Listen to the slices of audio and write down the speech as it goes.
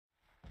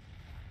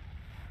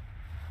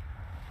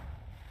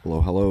Hello,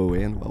 hello,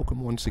 and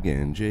welcome once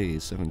again.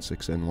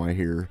 J76NY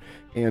here,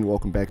 and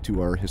welcome back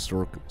to our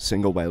historic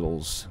single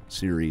battles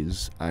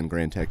series on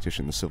Grand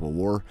Tactician: The Civil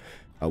War.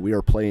 We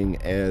are playing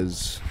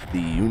as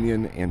the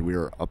Union, and we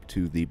are up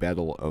to the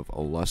Battle of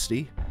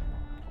Olustee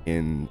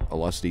in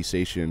Olustee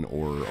Station,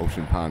 or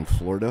Ocean Pond,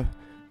 Florida,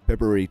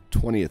 February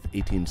 20th,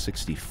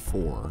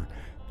 1864.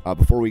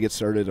 Before we get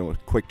started, a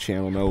quick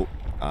channel note.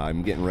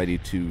 I'm getting ready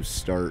to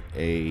start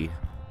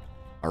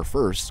our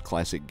first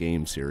classic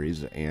game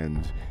series,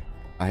 and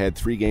I had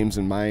 3 games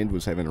in mind,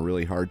 was having a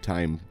really hard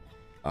time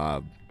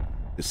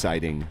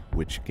deciding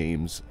which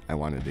games I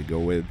wanted to go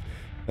with.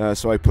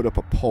 So I put up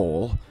a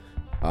poll.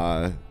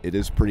 It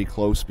is pretty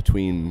close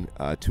between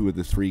 2 of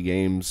the 3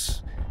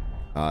 games.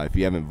 If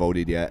you haven't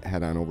voted yet,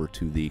 head on over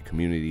to the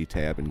community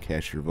tab and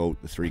cast your vote.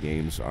 The 3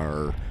 games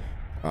are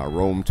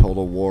Rome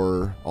Total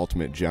War,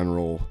 Ultimate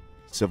General,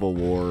 Civil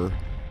War,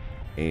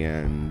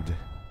 and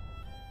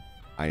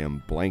I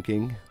am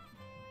blanking.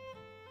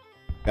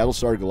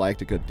 Battlestar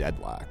Galactica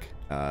Deadlock.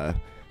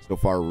 So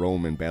far,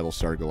 Rome and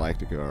Battlestar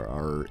Galactica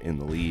are in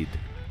the lead,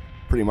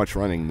 pretty much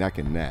running neck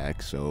and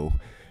neck. So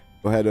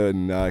go ahead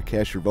and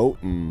cast your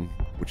vote, and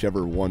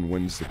whichever one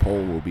wins the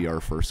poll will be our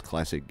first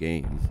classic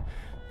game.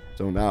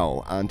 So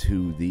now, on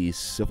to the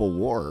Civil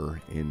War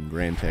in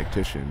Grand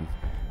Tactician.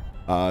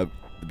 The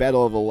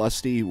Battle of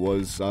Olustee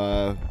was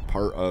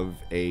part of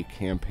a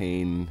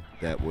campaign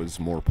that was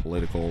more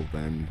political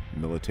than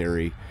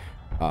military.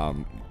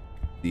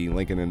 The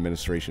Lincoln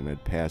administration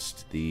had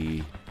passed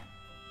the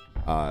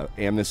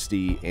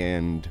Amnesty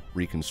and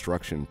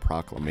Reconstruction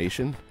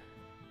Proclamation,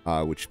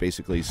 which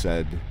basically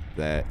said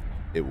that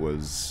it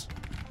was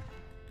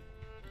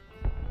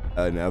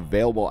an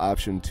available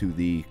option to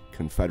the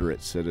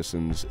Confederate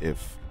citizens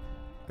if,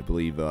 I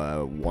believe,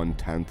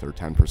 1/10 or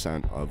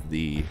 10% of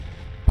the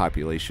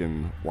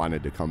population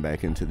wanted to come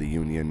back into the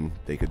Union.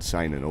 They could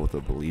sign an oath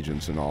of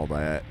allegiance and all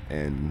that,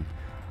 and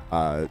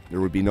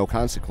there would be no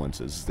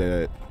consequences.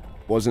 That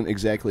wasn't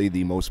exactly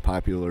the most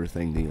popular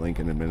thing the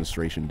Lincoln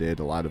administration did.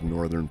 A lot of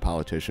northern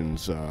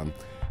politicians,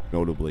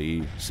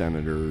 notably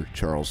Senator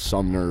Charles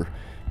Sumner,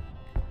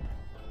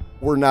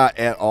 were not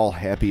at all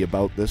happy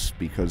about this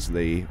because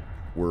they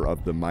were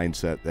of the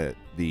mindset that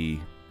the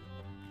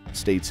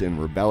states in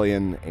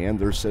rebellion and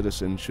their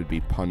citizens should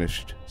be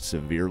punished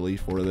severely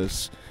for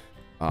this.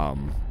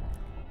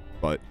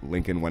 But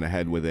Lincoln went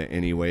ahead with it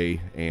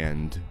anyway,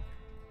 and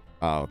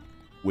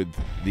with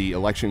the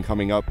election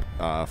coming up,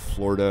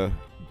 Florida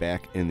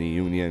back in the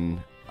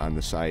Union on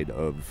the side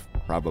of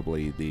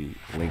probably the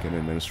Lincoln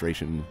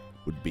administration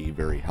would be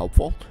very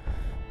helpful.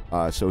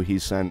 So he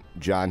sent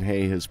John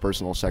Hay, his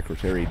personal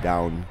secretary,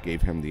 down,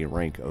 gave him the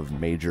rank of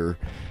major,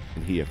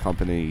 and he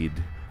accompanied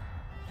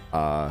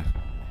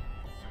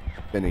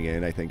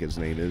Finnegan, I think his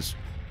name is.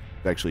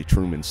 It's actually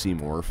Truman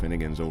Seymour.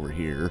 Finnegan's over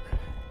here.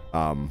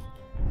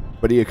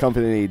 But he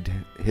accompanied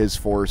his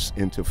force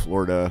into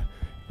Florida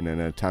in an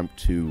attempt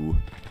to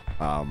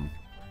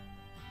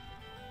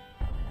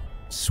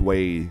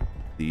sway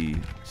the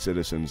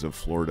citizens of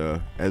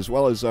Florida, as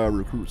well as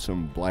recruit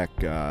some black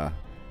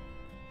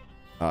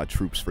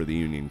troops for the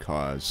Union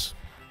cause.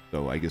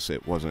 So I guess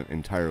it wasn't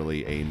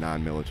entirely a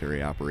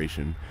non-military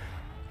operation.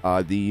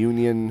 The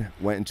Union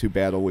went into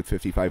battle with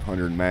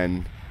 5,500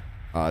 men.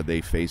 They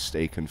faced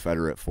a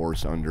Confederate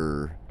force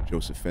under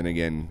Joseph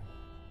Finnegan,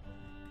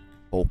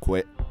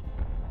 Colquitt,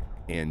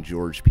 and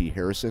George P.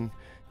 Harrison.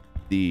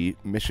 The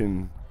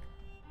mission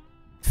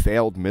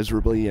failed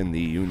miserably, and the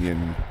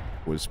Union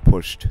was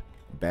pushed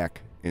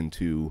back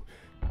into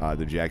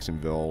the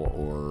Jacksonville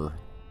or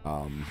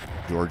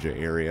Georgia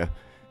area.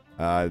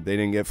 They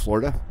didn't get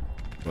Florida,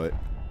 but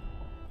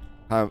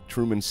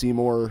Truman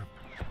Seymour,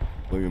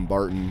 William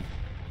Barton,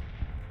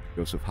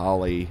 Joseph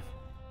Hawley,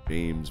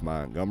 James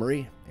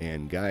Montgomery,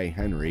 and Guy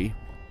Henry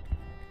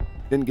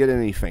didn't get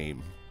any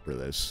fame for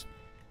this.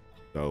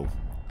 So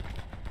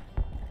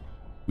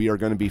we are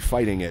going to be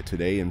fighting it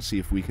today and see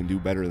if we can do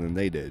better than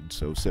they did.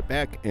 So sit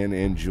back and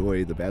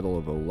enjoy the Battle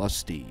of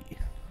Olustee.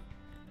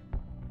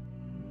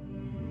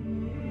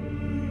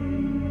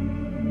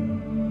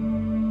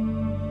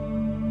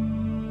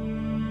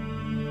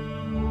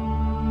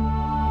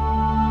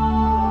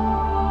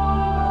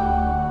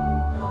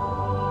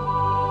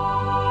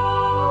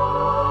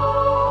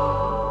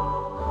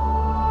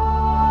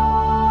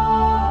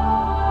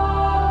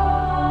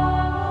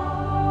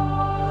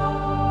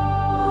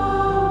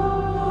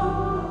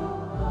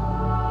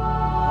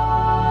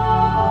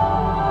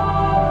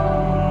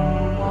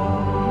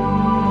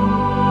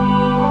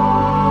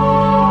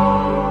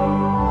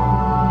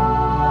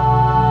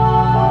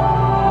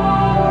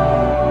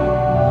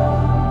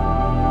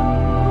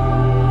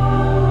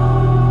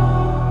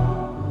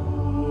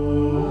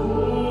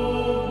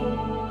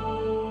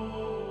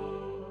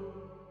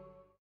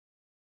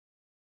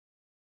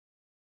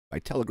 By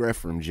telegraph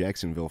from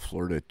Jacksonville,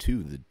 Florida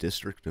to the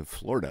District of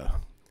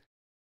Florida.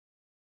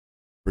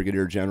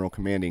 Brigadier General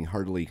Commanding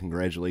heartily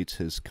congratulates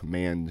his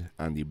command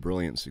on the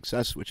brilliant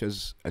success which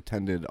has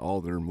attended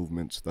all their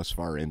movements thus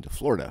far into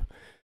Florida.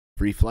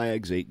 3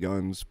 flags, 8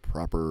 guns,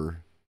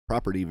 proper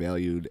property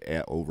valued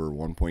at over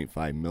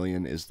 1.5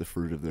 million is the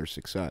fruit of their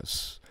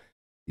success.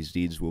 These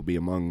deeds will be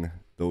among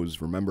those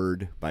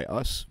remembered by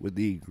us with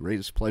the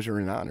greatest pleasure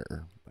and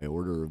honor, by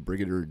order of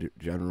Brigadier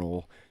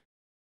General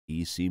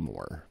E.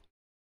 Seymour.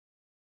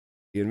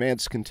 The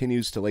advance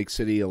continues to Lake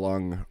City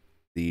along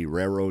the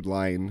railroad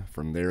line.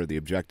 From there, the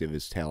objective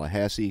is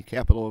Tallahassee,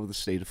 capital of the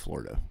state of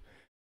Florida.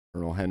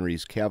 Colonel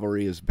Henry's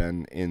cavalry has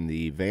been in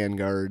the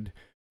vanguard,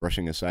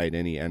 brushing aside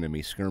any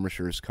enemy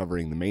skirmishers,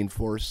 covering the main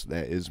force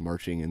that is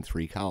marching in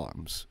 3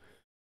 columns.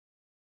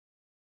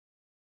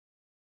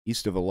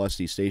 East of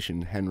Olustee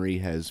Station, Henry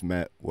has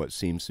met what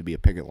seems to be a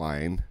picket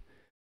line.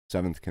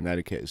 7th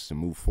Connecticut is to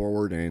move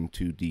forward and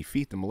to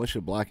defeat the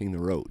militia blocking the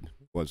road.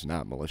 It was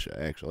not militia,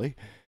 actually.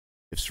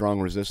 If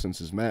strong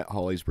resistance is met,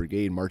 Hawley's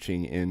brigade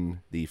marching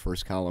in the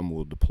 1st column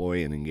will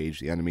deploy and engage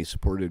the enemy,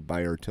 supported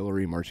by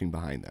artillery marching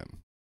behind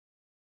them.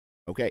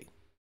 Okay,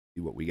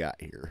 see what we got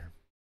here.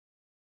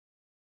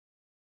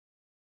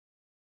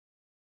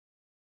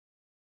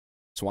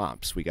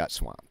 Swamps. We got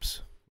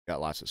swamps. We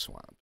got lots of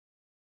swamps.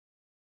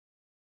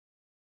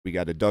 We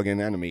got a dug-in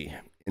enemy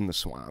in the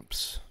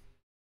swamps.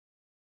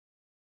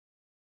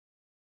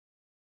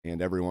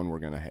 And everyone we're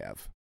going to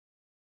have.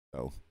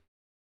 So,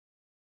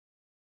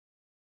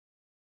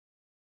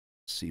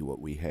 let's see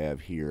what we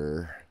have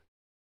here.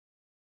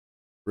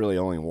 Really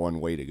only one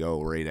way to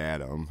go, right at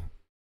them.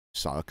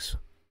 Sucks.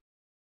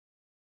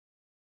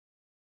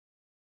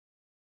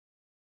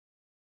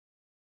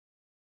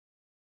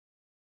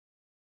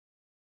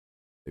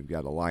 They've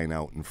got a line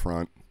out in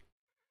front.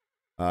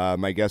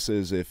 My guess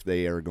is if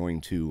they are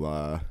going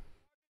to,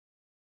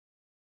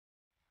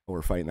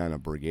 we're fighting on a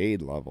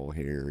brigade level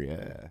here,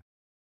 yeah.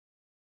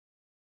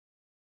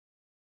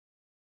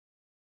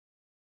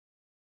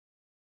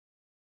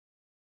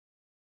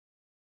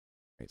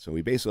 Right, so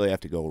we basically have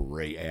to go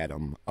right at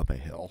them up a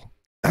hill.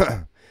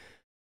 Not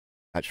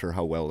sure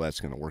how well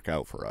that's going to work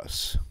out for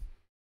us.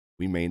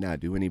 We may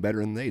not do any better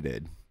than they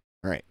did.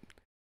 All right.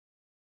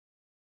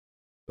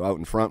 So out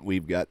in front,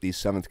 we've got the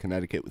 7th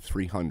Connecticut with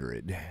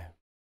 300.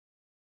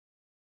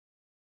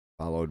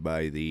 Followed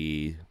by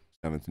the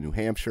 7th New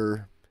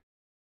Hampshire.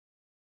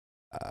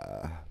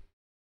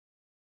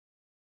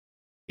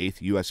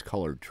 8th U.S.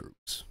 Colored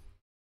Troops.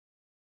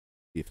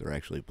 See if they're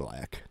actually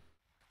black.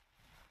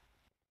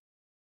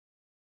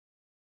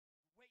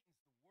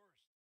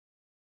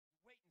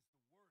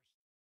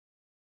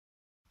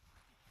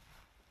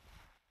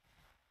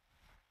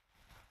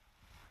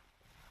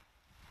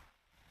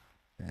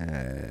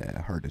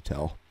 Hard to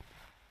tell.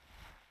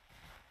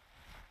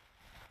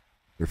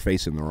 They're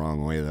facing the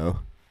wrong way, though.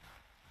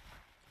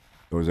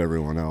 So is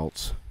everyone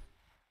else.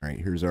 All right,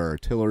 here's our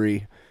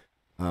artillery.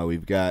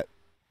 We've got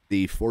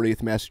the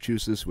 40th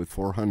Massachusetts with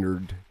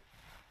 400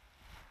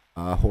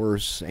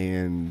 horse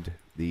and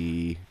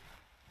the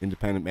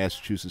Independent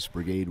Massachusetts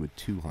Brigade with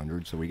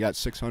 200. So we got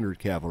 600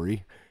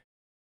 cavalry.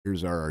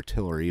 Here's our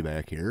artillery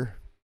back here.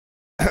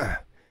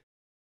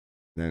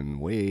 Then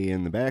way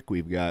in the back,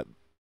 we've got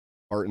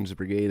Barton's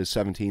Brigade of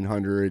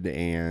 1,700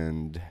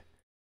 and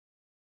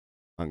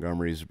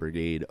Montgomery's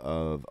Brigade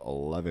of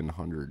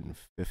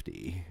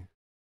 1,150.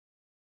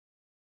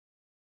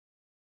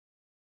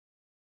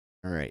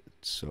 All right,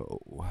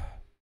 so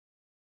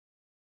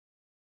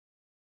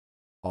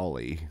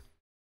Hawley.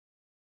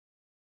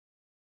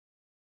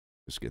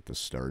 Just get this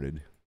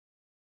started.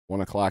 1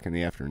 o'clock in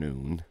the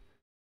afternoon.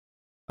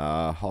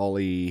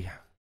 Hawley,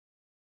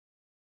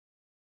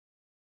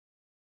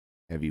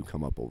 have you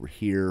come up over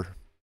here.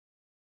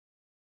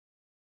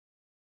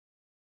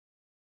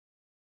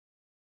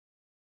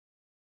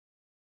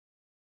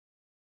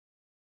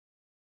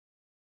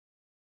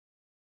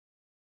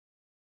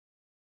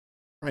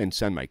 Try and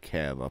send my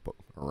cav up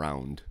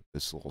around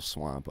this little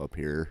swamp up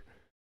here.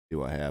 See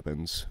what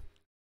happens.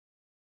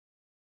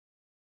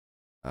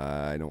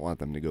 I don't want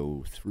them to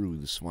go through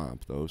the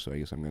swamp, though, so I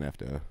guess I'm going to have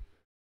to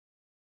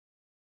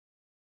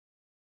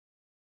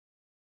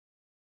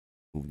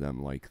move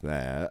them like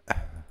that.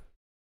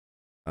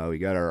 We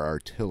got our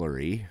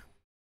artillery.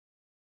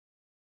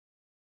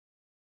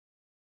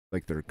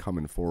 Like they're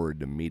coming forward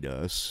to meet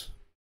us.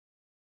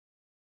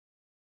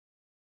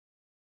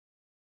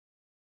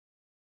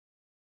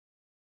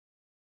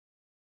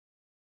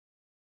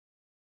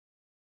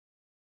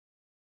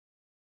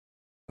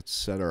 Let's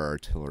set our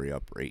artillery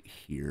up right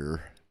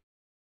here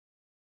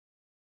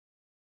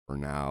for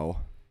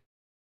now.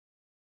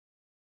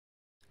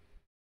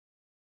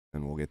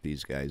 And we'll get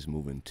these guys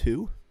moving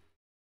too.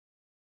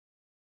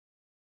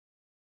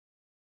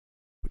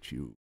 Put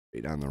you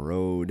right on the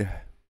road.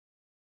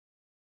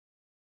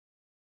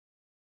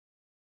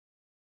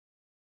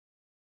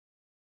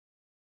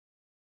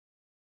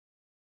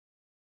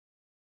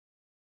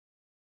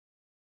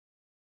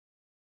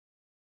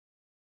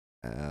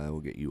 We'll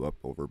get you up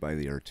over by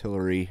the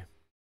artillery.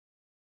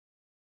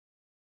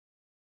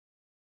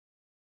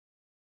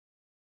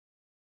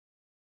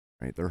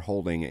 Right, they're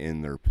holding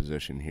in their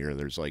position here.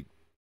 There's like,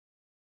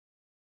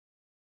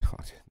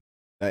 God,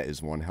 that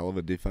is one hell of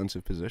a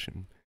defensive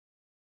position.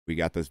 We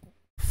got this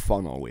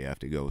funnel we have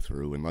to go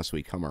through unless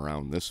we come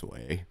around this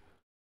way.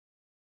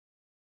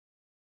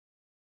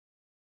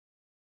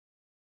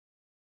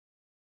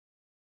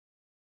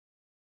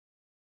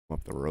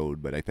 up the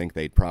road, but I think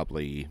they'd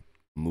probably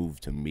move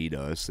to meet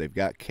us. They've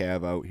got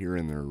Cav out here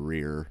in their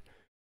rear.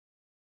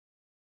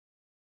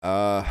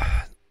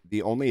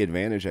 The only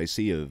advantage I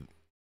see of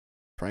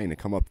trying to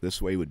come up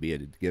this way would be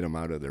to get them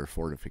out of their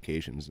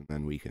fortifications, and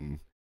then we can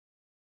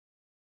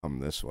come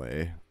this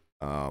way.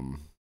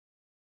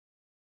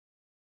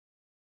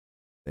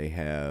 They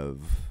have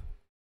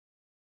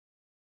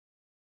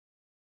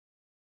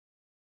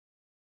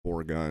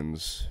 4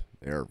 guns.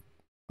 They're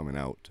coming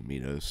out to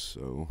meet us,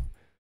 so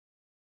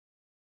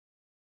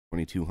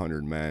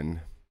 2,200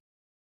 men.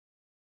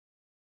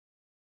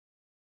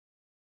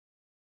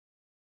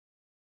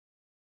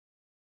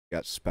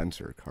 Got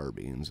Spencer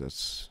carbines.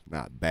 That's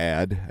not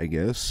bad, I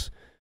guess.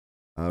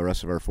 The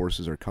rest of our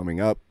forces are coming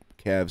up.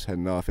 Cavs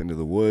heading off into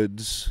the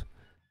woods.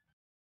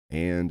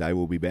 And I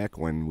will be back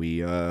when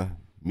we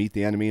meet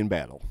the enemy in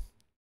battle.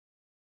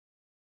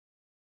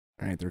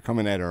 Alright, they're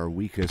coming at our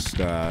weakest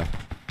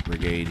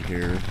brigade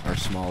here, our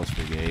smallest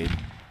brigade.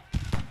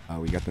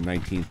 We got the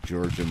 19th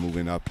Georgia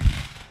moving up,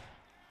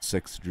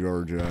 6th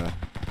Georgia,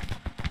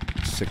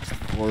 6th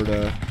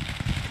Florida,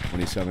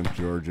 27th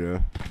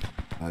Georgia.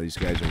 These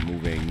guys are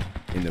moving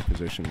into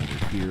position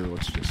over here.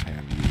 Let's just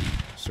have you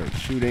start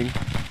shooting.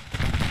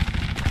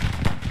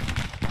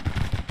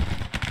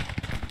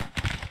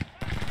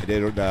 I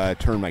did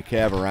turn my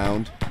cav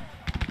around.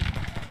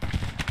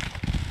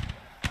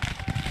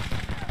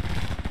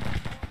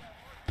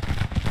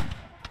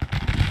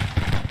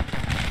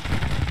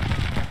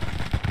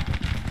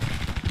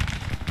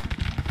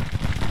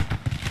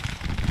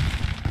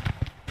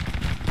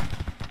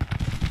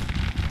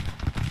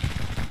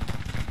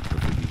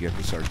 Get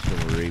this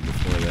artillery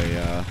before they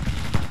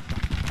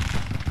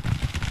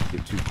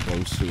get too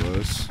close to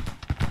us.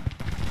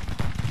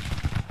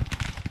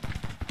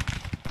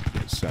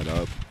 Get set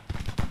up.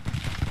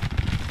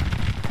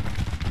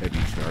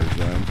 Heavy charge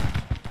them.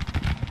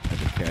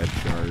 Have a CAD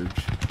charge.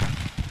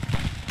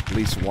 At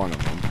least one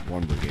of them.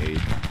 One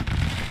brigade.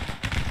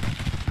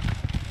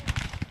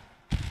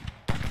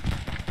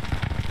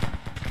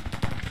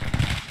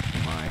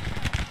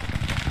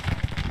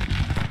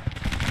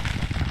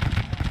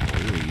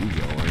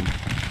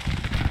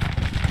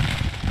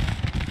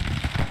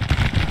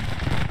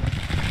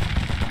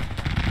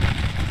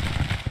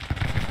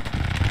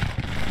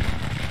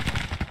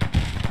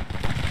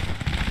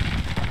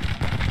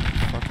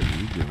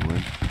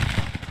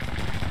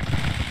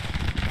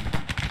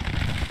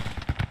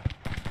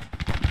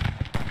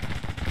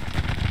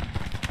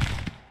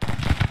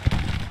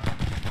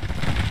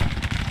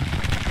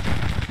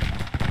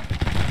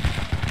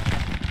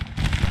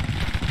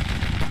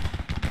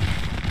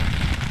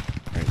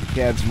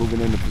 Cavs moving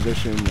into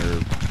position. Their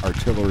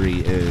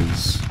artillery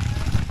is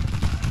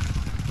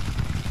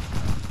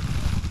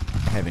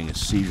having a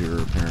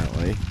seizure,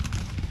 apparently.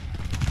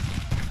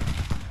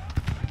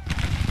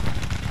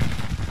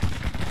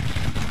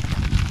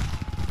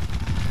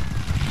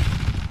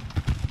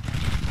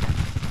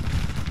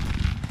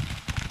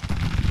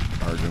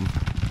 Charge them.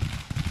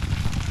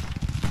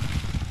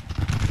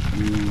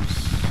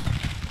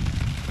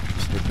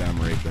 Just hit them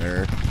right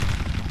there.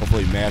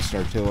 Hopefully massed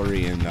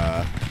artillery and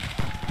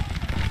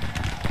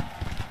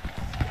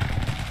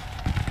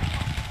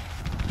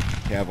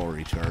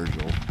cavalry charge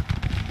will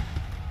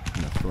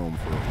throw them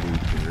for a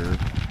loop here.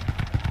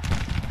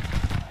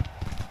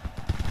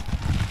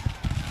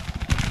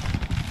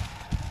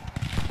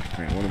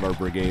 Alright, one of our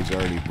brigades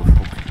already broke.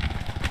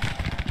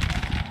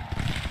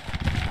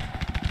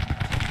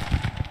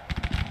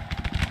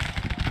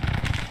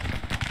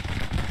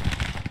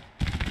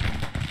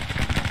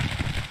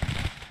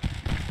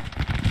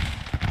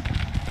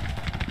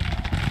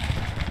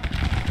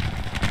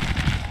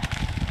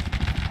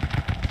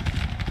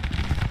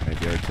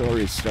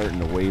 Artillery is starting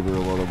to waver a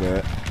little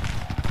bit.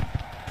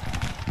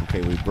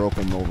 Okay, we broke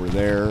them over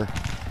there.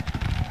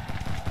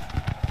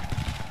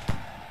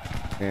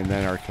 And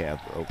then our cav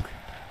broke.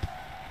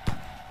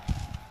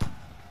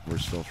 We're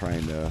still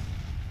trying to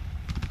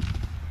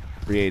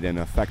create an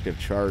effective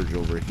charge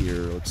over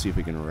here. Let's see if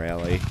we can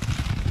rally.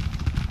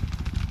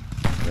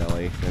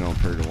 Rally. They don't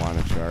appear to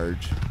want to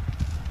charge.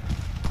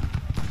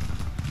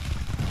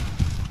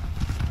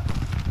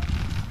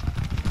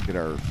 Get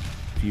our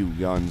few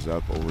guns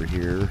up over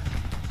here.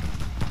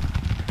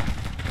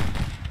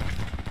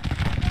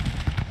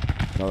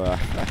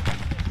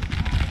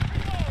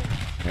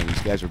 And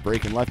these guys are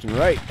breaking left and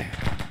right.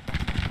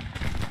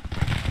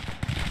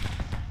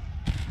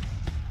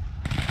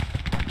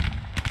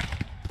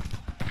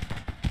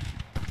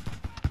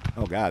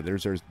 Oh god, their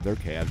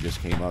cav just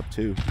came up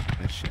too.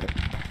 That shit.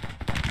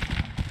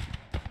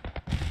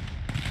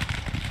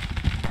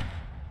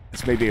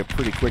 This may be a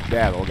pretty quick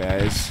battle,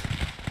 guys.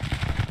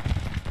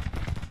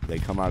 They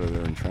come out of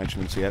their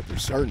entrenchments yet? They're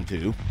starting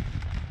to.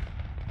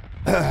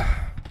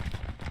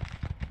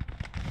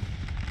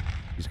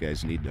 These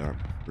guys need to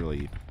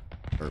really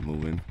start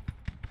moving.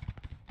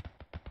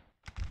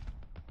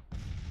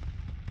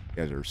 You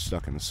guys are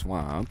stuck in the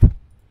swamp.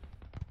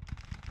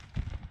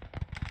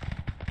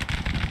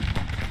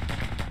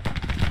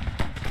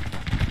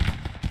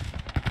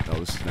 Oh,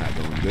 this is not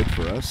going good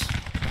for us.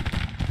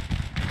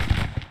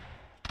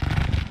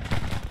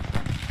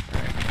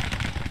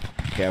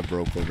 cav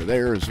broke over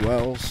there as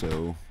well,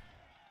 so...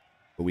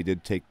 But we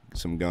did take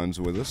some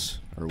guns with us,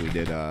 or we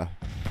did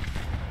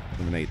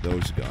eliminate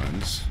those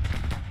guns.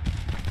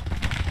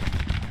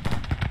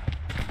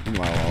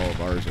 Meanwhile, all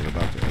of ours are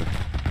about to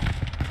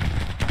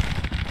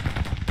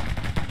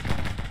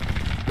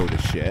go to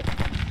shit.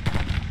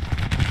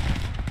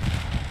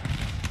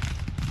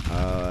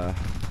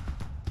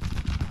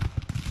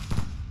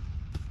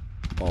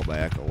 Fall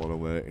back a little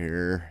bit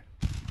here.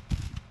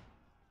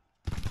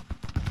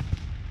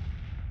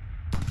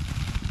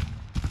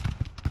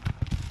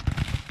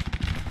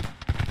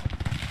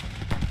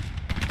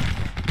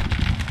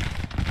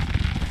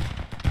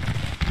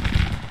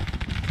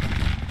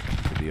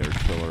 The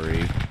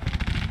artillery.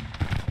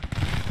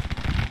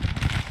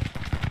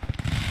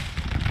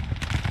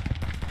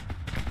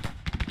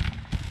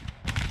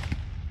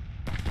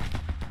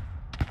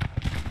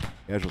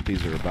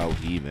 Casualties are about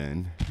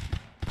even.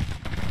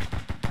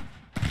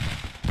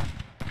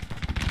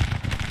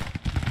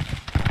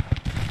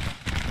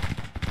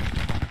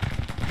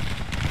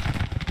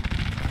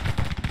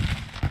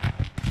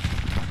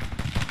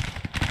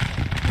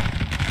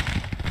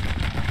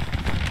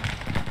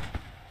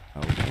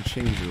 We're gonna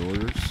change your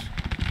orders.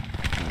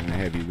 I'm gonna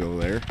have you go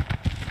there.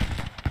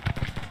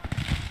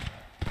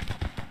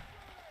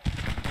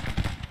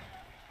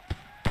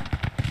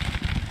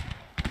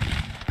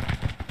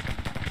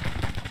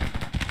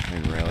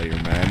 And rally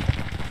your men.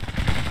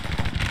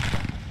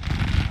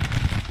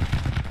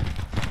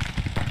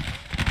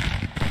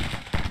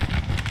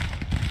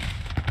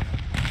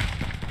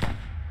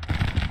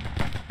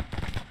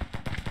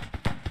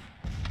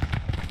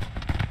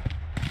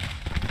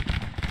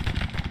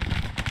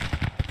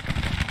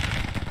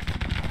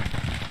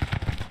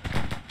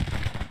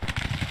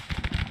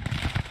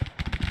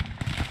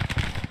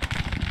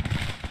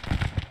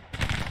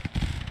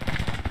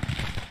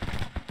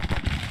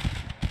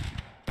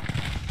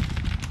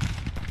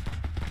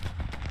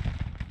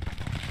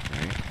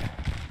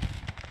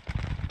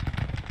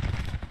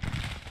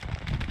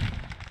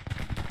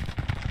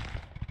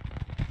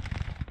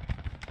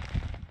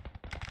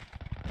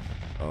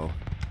 Oh.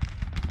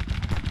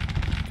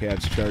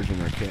 Cat's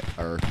charging our cat.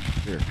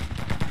 Here.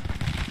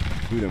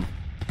 Shoot him.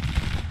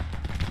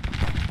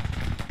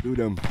 Shoot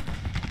him.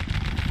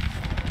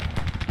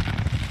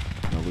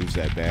 I'll lose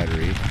that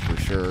battery for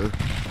sure.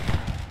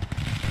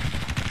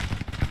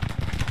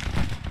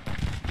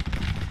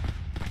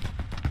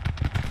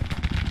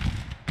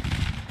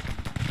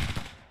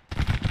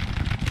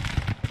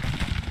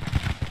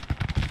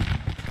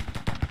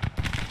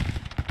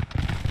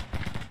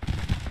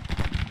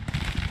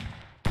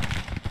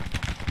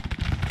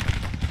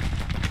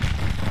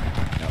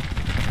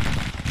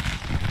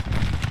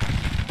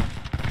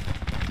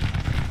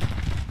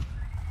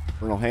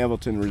 Colonel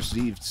Hamilton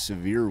received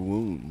severe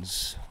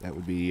wounds. That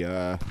would be,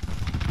 him.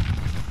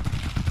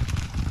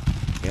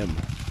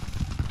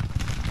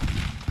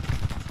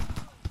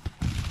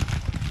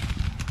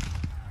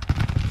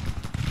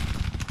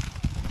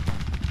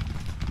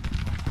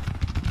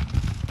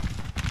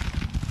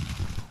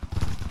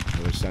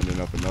 They're sending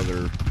up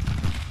another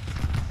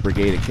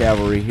brigade of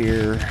cavalry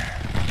here.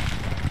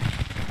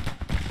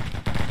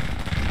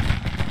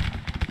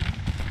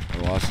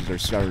 Our losses are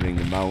starting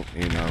to mount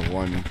in our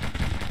one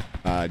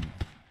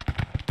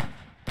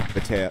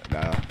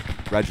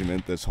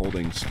regiment that's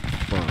holding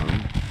firm.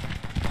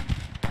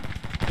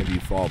 Have you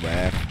fall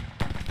back.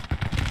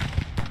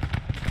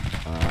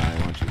 I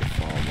want you to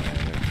fall back.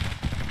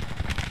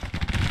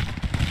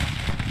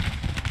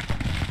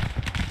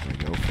 There we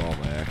go, fall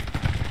back.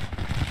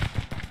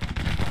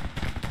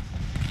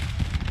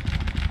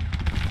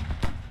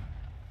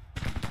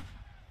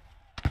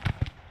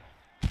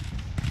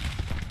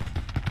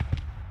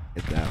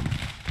 Hit them.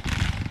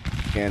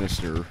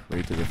 Canister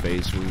right to the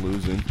face. We're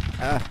losing.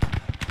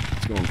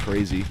 It's going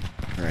crazy.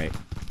 Alright.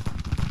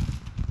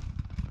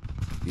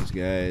 These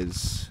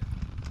guys,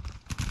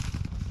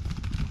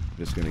 I'm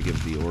just going to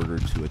give the order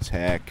to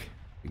attack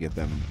to get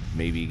them,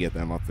 maybe get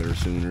them up there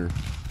sooner.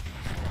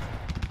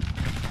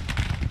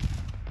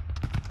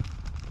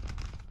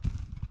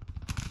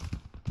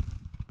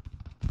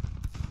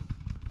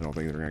 I don't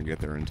think they're going to get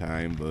there in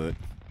time, but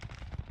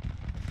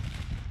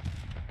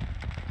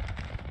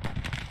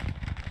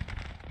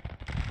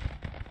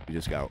we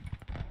just got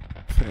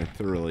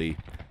thoroughly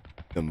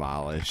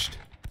demolished.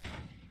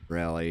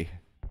 Rally.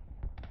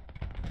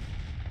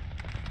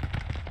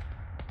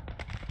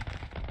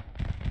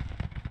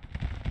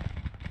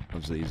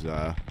 Those these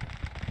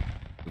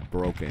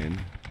broken.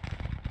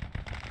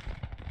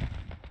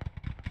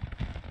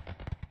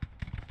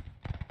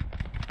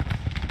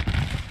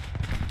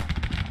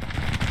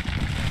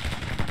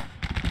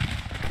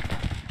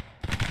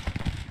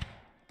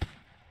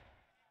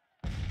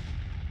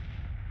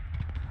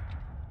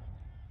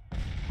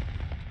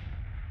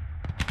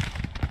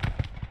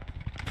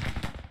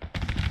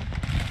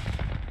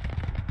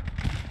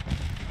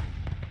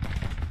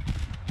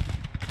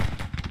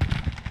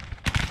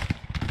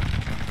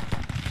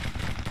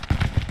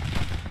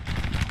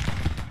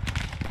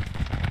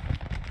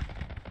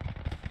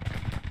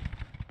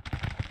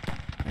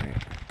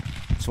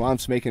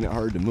 swamp's making it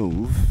hard to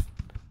move.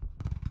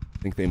 I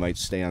think they might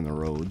stay on the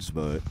roads,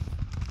 but...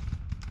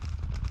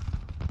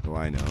 what do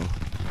I know?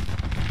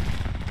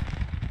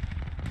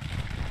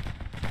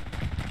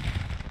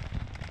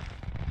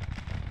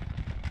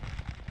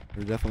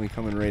 They're definitely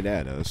coming right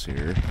at us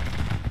here.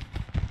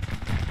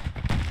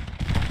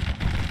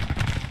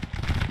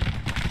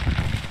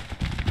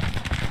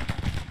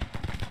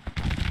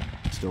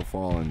 Still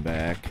falling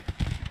back.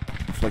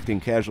 Inflicting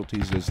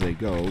casualties as they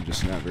go,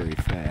 just not very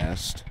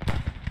fast.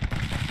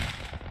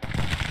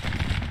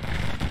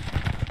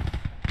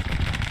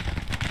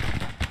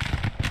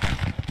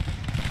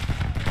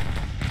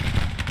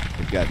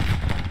 They've got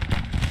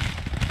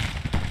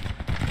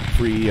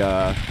 3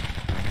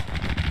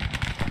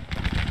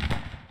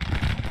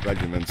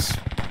 regiments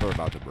are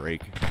about to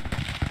break.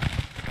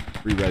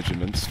 3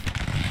 regiments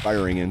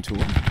firing into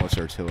them, plus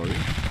artillery.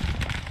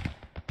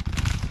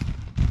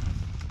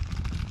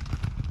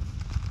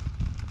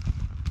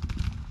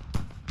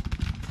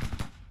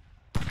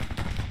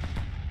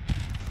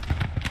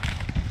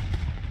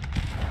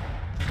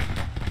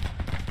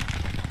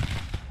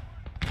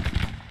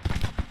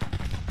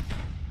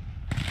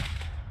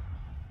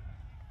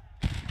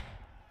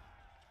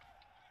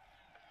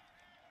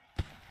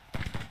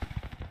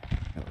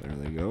 There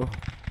they go.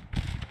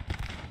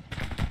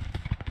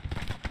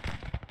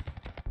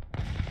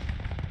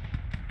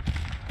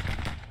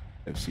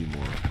 I see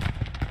more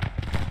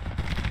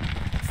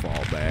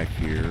fall back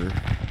here.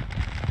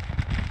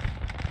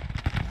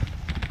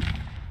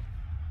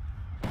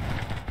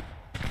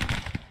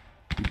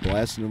 Keep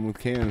blasting them with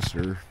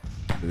canister.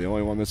 They're the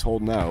only one that's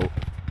holding out.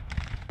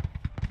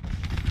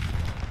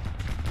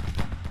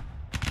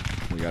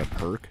 We got a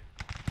perk.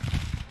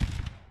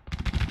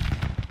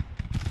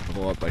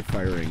 Level up by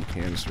firing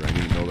canister. I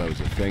didn't even know that was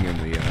a thing in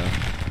the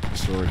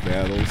historic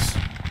battles.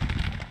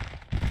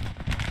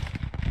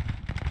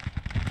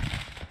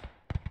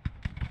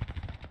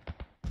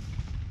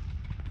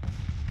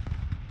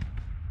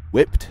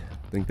 Whipped.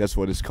 I think that's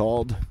what it's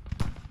called.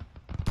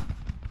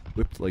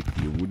 Whipped like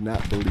you would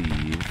not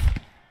believe.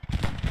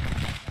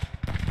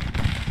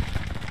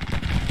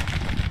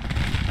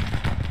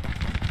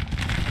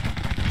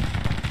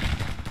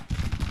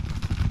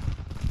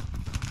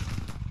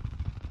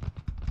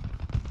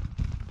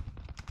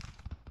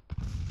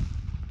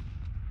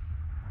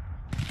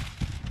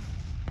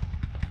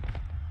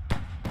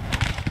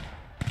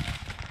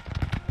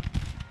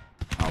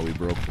 We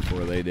broke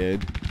before they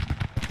did.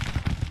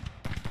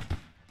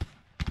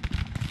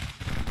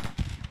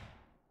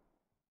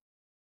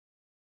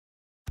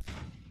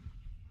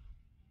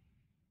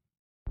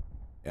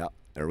 Yeah,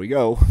 there we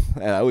go.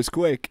 That was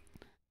quick.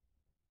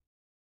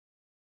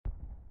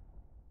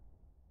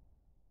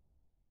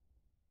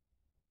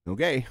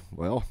 Okay,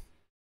 well,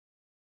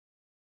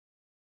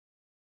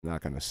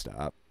 not gonna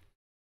stop.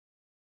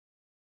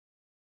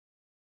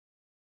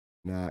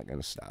 Not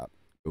gonna stop.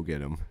 Go get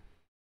him.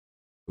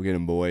 Go get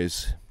him,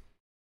 boys.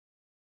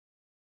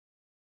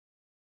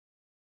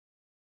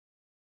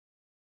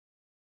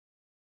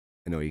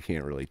 I know you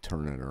can't really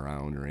turn it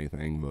around or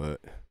anything, but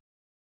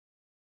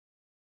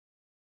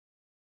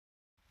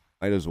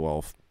might as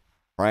well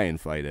try and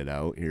fight it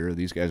out here.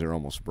 These guys are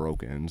almost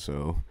broken,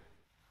 so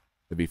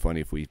it'd be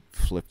funny if we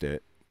flipped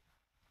it.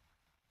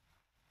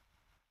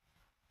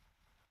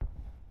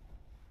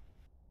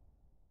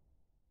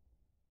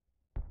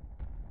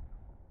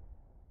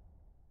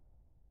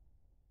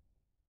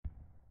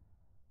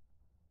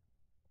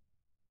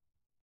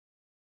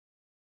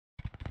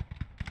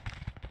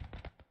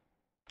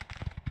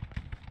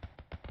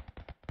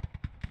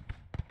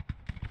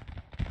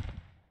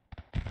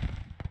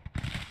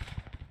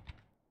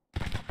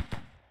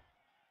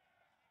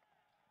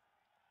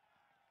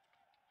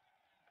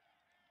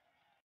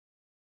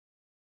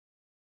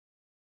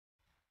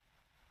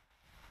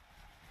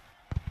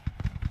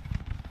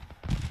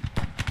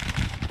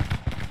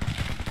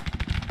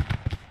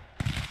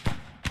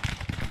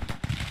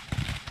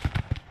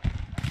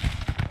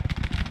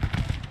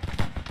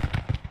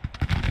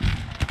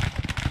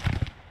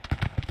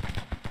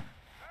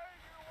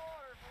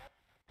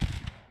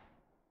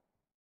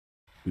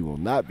 We will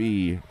not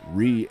be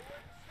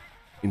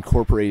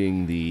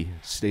reincorporating the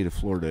state of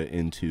Florida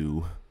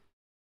into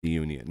the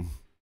Union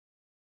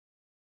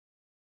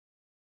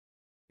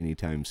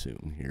anytime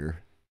soon here.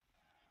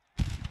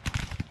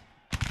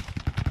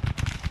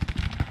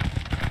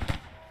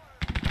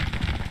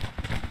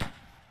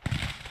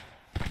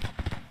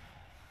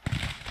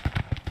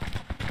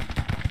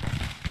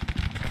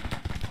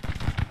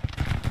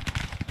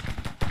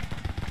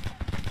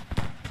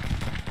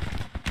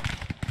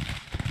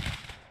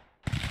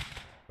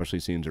 Especially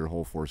seeing their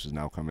whole force is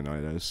now coming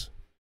at us.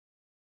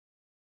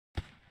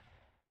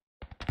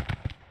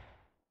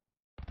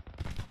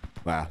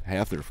 Wow,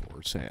 half their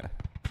force, yeah.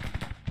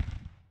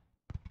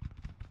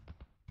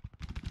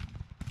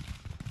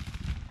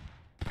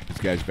 These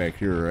guys back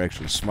here are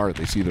actually smart.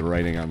 They see the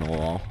writing on the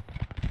wall.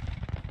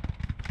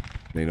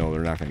 They know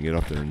they're not going to get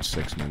up there in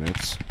 6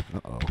 minutes.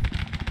 Uh-oh.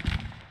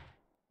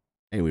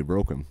 Hey, we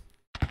broke him.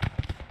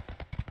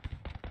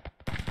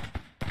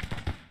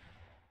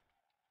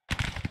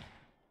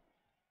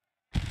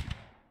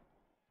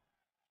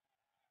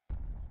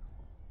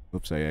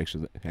 Oops, I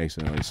actually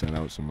accidentally sent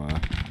out some,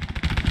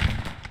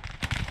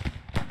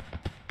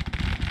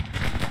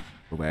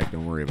 Go back,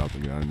 don't worry about the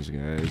guns,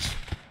 guys.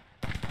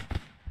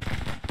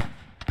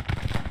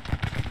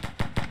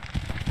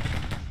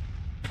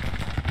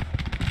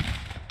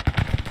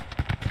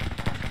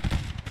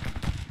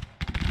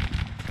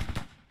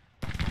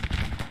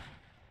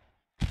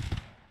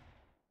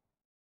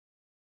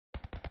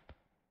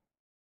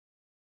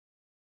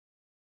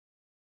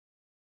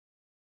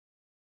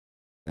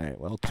 Alright,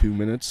 well, 2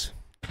 minutes.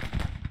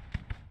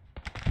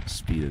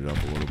 Speed it up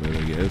a little bit,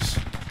 I guess.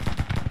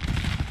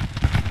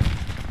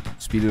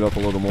 Speed it up a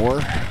little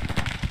more.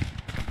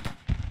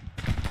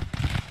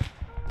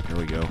 There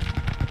we go.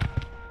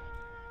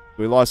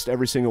 We lost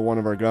every single one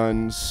of our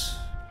guns.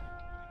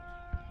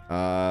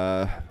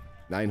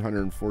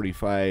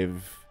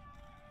 945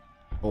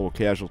 total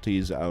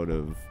casualties out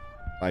of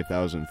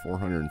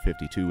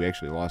 5,452. We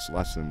actually lost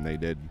less than they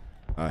did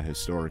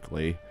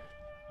historically.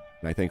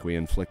 And I think we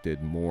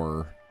inflicted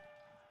more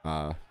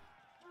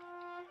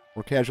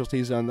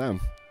casualties on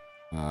them.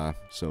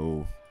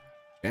 So,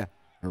 yeah,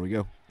 there we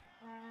go.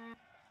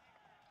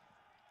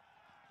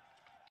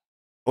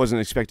 Wasn't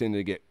expecting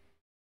to get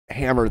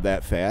hammered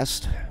that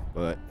fast,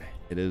 but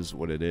it is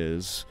what it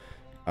is.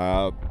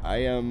 I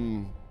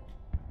am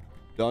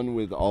done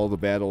with all the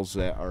battles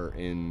that are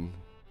in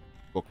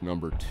book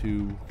number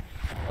 2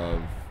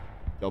 of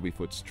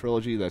Delbyfoot's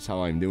trilogy. That's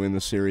how I'm doing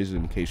this series,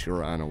 in case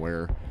you're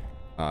unaware.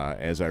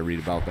 As I read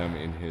about them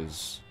in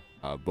his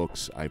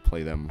books, I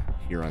play them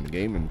here on the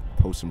game and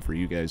post them for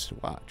you guys to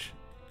watch.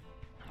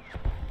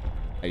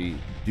 I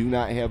do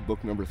not have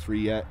book number 3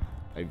 yet.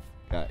 I've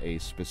got a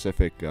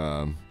specific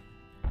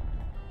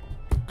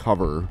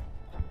cover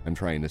I'm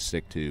trying to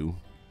stick to.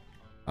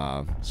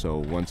 So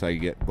once I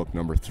get book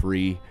number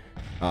 3,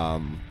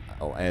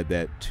 I'll add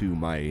that to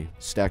my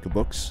stack of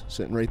books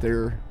sitting right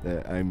there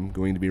that I'm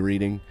going to be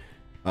reading.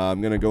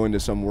 I'm going to go into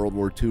some World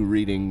War II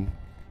reading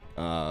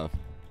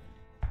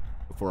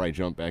before I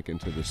jump back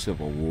into the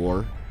Civil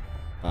War.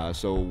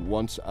 So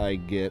once I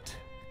get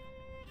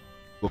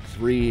book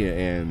 3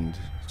 and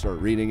start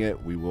reading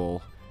it, we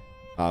will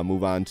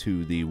move on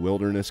to the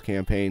Wilderness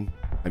campaign.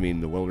 I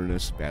mean, the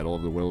Wilderness, Battle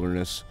of the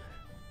Wilderness.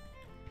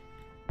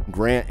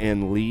 Grant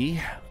and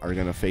Lee are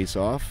going to face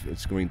off.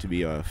 It's going to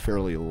be a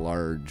fairly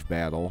large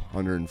battle.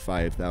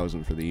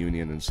 105,000 for the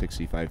Union and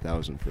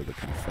 65,000 for the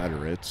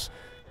Confederates.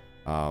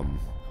 And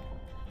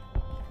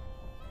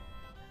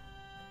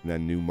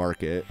then New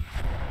Market,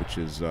 which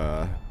is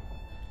a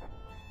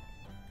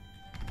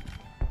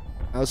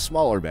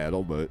smaller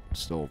battle, but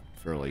still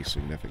fairly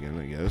significant,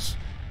 I guess.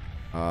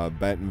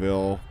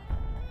 Bentonville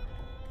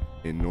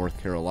in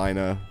North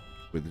Carolina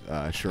with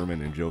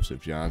Sherman and Joseph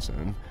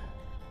Johnson.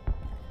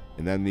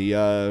 And then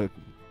the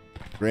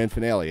grand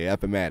finale,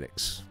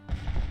 Appomattox.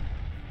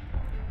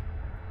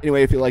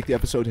 Anyway, if you liked the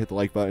episode, hit the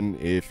like button.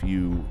 If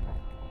you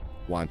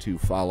want to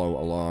follow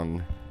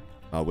along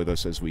with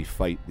us as we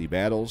fight the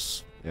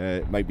battles,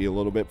 it might be a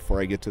little bit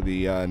before I get to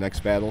the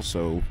next battle,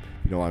 so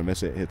if you don't want to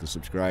miss it, hit the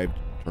subscribe,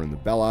 turn the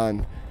bell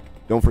on.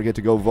 Don't forget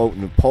to go vote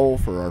in the poll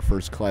for our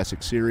first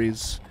classic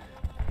series.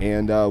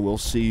 And we'll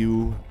see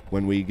you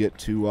when we get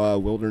to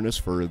Wilderness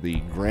for the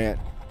Grant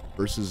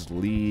versus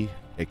Lee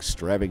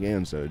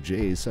extravaganza.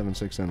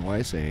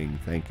 J76NY saying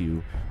thank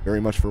you very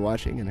much for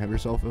watching and have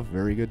yourself a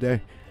very good day.